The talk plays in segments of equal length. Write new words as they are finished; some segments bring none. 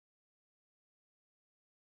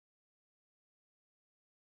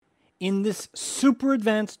In this super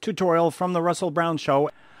advanced tutorial from the Russell Brown Show,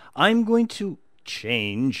 I'm going to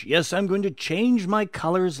change my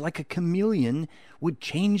colors like a chameleon would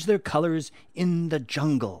change their colors in the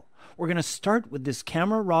jungle. We're going to start with this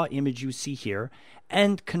camera raw image you see here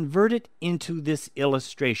and convert it into this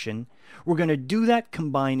illustration. We're going to do that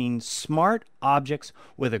combining smart objects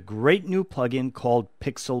with a great new plugin called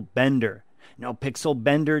Pixel Bender. Now, Pixel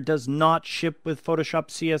Bender does not ship with Photoshop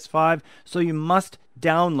CS5, so you must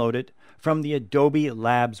download it from the Adobe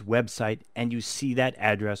Labs website, and you see that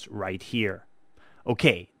address right here.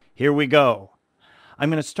 Okay, here we go.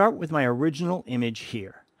 I'm going to start with my original image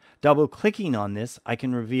here. Double-clicking on this, I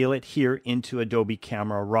can reveal it here into Adobe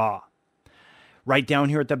Camera Raw. Right down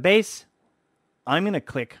here at the base, I'm going to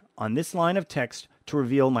click on this line of text to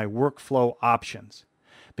reveal my workflow options,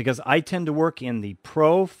 because I tend to work in the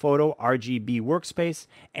Pro Photo RGB workspace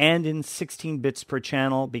and in 16 bits per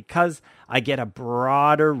channel because I get a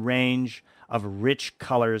broader range of rich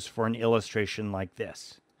colors for an illustration like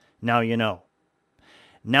this. Now you know.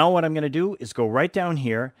 Now what I'm going to do is go right down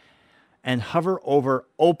here and hover over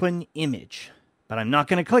Open Image. But I'm not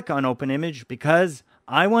going to click on Open Image because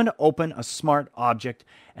I want to open a smart object,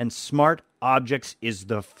 and smart objects is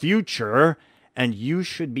the future, and you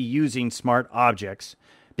should be using smart objects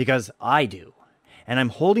because I do. And I'm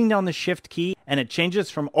holding down the Shift key and it changes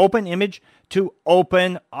from Open Image to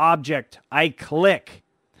Open Object. I click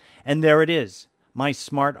and there it is, my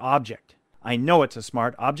smart object. I know it's a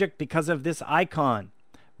smart object because of this icon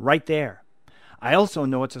right there. I also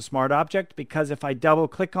know it's a smart object because if I double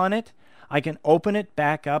click on it, I can open it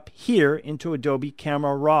back up here into Adobe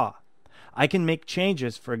Camera Raw. I can make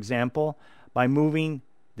changes, for example, by moving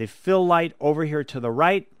the fill light over here to the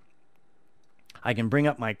right. I can bring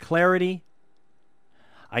up my clarity.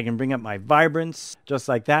 I can bring up my vibrance, just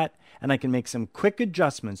like that. And I can make some quick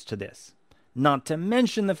adjustments to this. Not to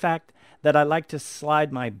mention the fact that I like to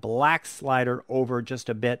slide my black slider over just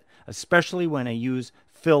a bit, especially when I use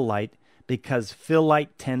fill light, because fill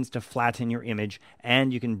light tends to flatten your image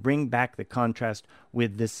and you can bring back the contrast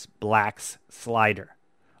with this black slider.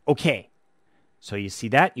 Okay, so you see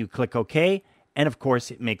that, you click OK, and of course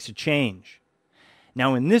it makes a change.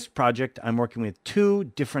 Now in this project, I'm working with two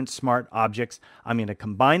different smart objects. I'm going to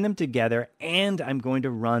combine them together and I'm going to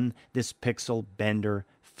run this Pixel Bender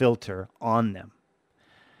filter on them.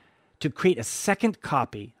 To create a second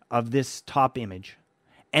copy of this top image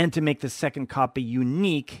and to make the second copy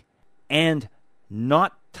unique and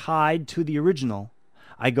not tied to the original,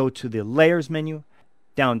 I go to the Layers menu,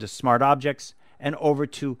 down to Smart Objects, and over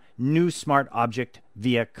to New Smart Object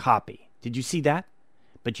via Copy. Did you see that?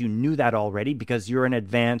 But you knew that already because you're an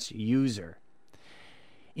advanced user.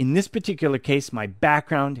 In this particular case, my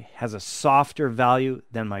background has a softer value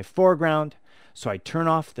than my foreground, so I turn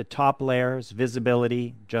off the top layer's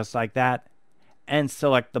visibility just like that and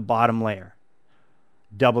select the bottom layer.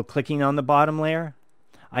 Double-clicking on the bottom layer,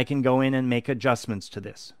 I can go in and make adjustments to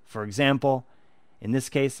this. For example, in this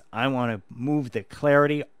case, I want to move the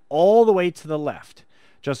clarity all the way to the left,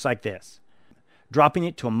 just like this. Dropping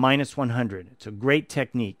it to a -100. It's a great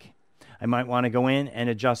technique. I might want to go in and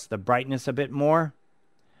adjust the brightness a bit more,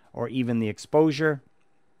 or even the exposure,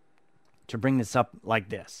 to bring this up like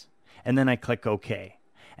this. And then I click OK.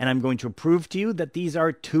 And I'm going to prove to you that these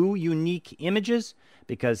are two unique images,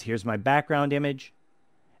 because here's my background image,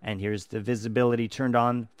 and here's the visibility turned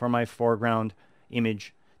on for my foreground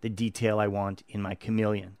image, the detail I want in my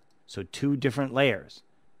chameleon. So two different layers.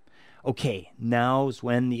 Okay, now's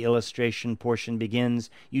when the illustration portion begins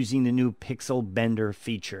using the new Pixel Bender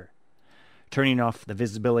feature. Turning off the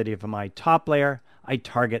visibility of my top layer, I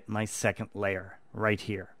target my second layer right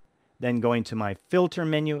here. Then going to my Filter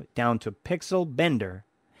menu, down to Pixel Bender,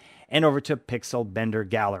 and over to Pixel Bender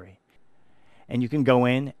Gallery. And you can go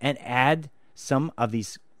in and add some of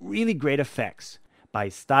these really great effects by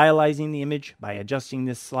stylizing the image, by adjusting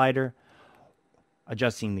this slider,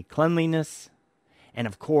 adjusting the cleanliness, and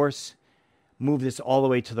of course, move this all the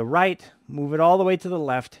way to the right, move it all the way to the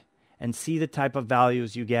left, and see the type of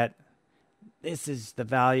values you get. This is the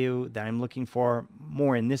value that I'm looking for,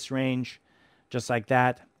 more in this range, just like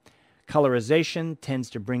that. Colorization tends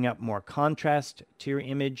to bring up more contrast to your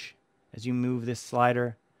image as you move this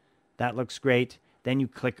slider. That looks great. Then you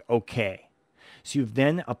click OK. So you've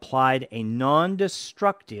then applied a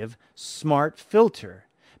non-destructive smart filter,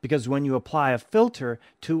 because when you apply a filter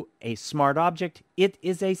to a smart object, it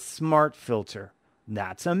is a smart filter.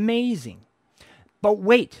 That's amazing. But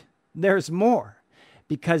wait, there's more,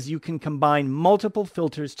 because you can combine multiple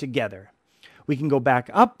filters together. We can go back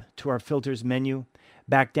up to our filters menu,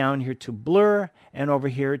 back down here to blur, and over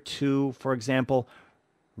here to, for example,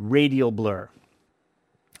 radial blur.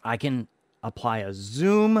 I can apply a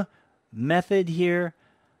zoom method here,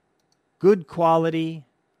 good quality,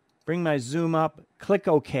 bring my zoom up, click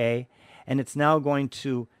OK, and it's now going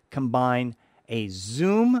to combine a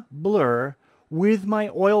zoom blur with my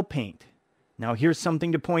oil paint. Now here's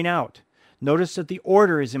something to point out. Notice that the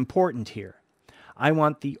order is important here. I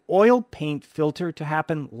want the oil paint filter to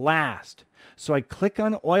happen last. So I click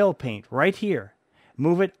on oil paint right here,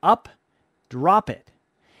 move it up, drop it.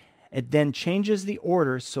 It then changes the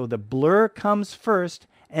order so the blur comes first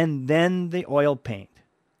and then the oil paint.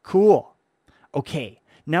 Cool. Okay,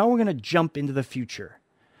 now we're going to jump into the future.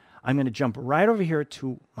 I'm going to jump right over here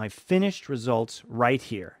to my finished results right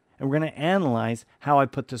here. And we're going to analyze how I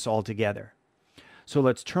put this all together. So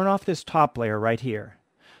let's turn off this top layer right here.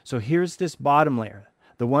 So here's this bottom layer,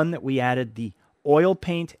 the one that we added the oil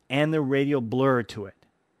paint and the radial blur to it.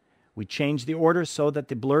 We changed the order so that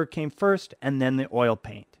the blur came first and then the oil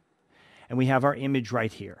paint. And we have our image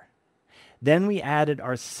right here. Then we added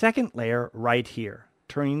our second layer right here.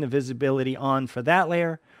 Turning the visibility on for that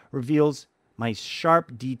layer reveals my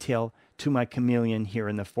sharp detail to my chameleon here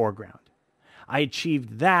in the foreground. I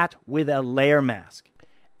achieved that with a layer mask.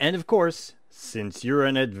 And of course, since you're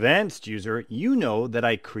an advanced user, you know that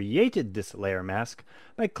I created this layer mask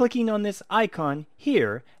by clicking on this icon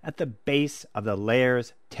here at the base of the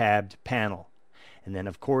Layers tabbed panel. And then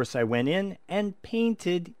of course I went in and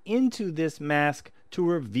painted into this mask to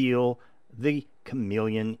reveal the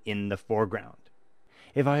chameleon in the foreground.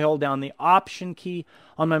 If I hold down the Option key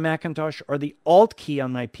on my Macintosh or the Alt key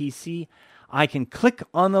on my PC, I can click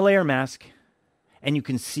on the layer mask and you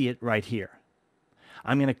can see it right here.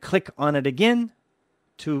 I'm going to click on it again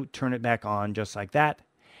to turn it back on just like that.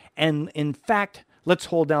 And in fact, let's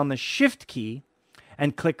hold down the Shift key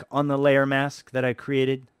and click on the layer mask that I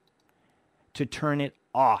created to turn it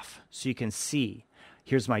off so you can see.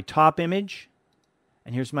 Here's my top image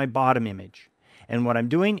and here's my bottom image. And what I'm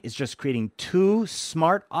doing is just creating two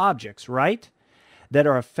smart objects, right, that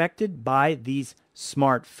are affected by these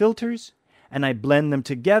smart filters. And I blend them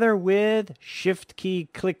together with Shift key,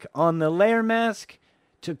 click on the layer mask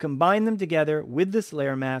to combine them together with this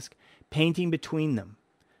layer mask, painting between them.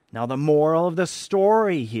 Now the moral of the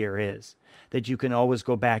story here is that you can always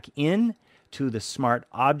go back in to the smart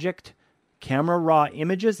object camera raw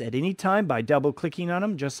images at any time by double clicking on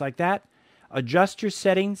them just like that, adjust your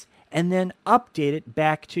settings, and then update it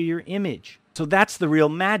back to your image. So that's the real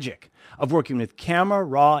magic of working with camera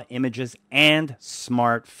raw images and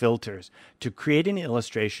smart filters to create an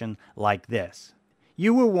illustration like this.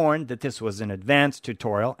 You were warned that this was an advanced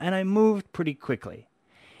tutorial and I moved pretty quickly.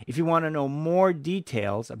 If you want to know more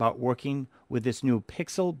details about working with this new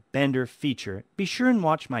Pixel Bender feature, be sure and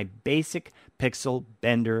watch my basic Pixel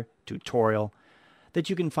Bender tutorial that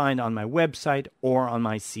you can find on my website or on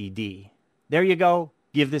my CD. There you go.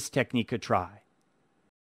 Give this technique a try.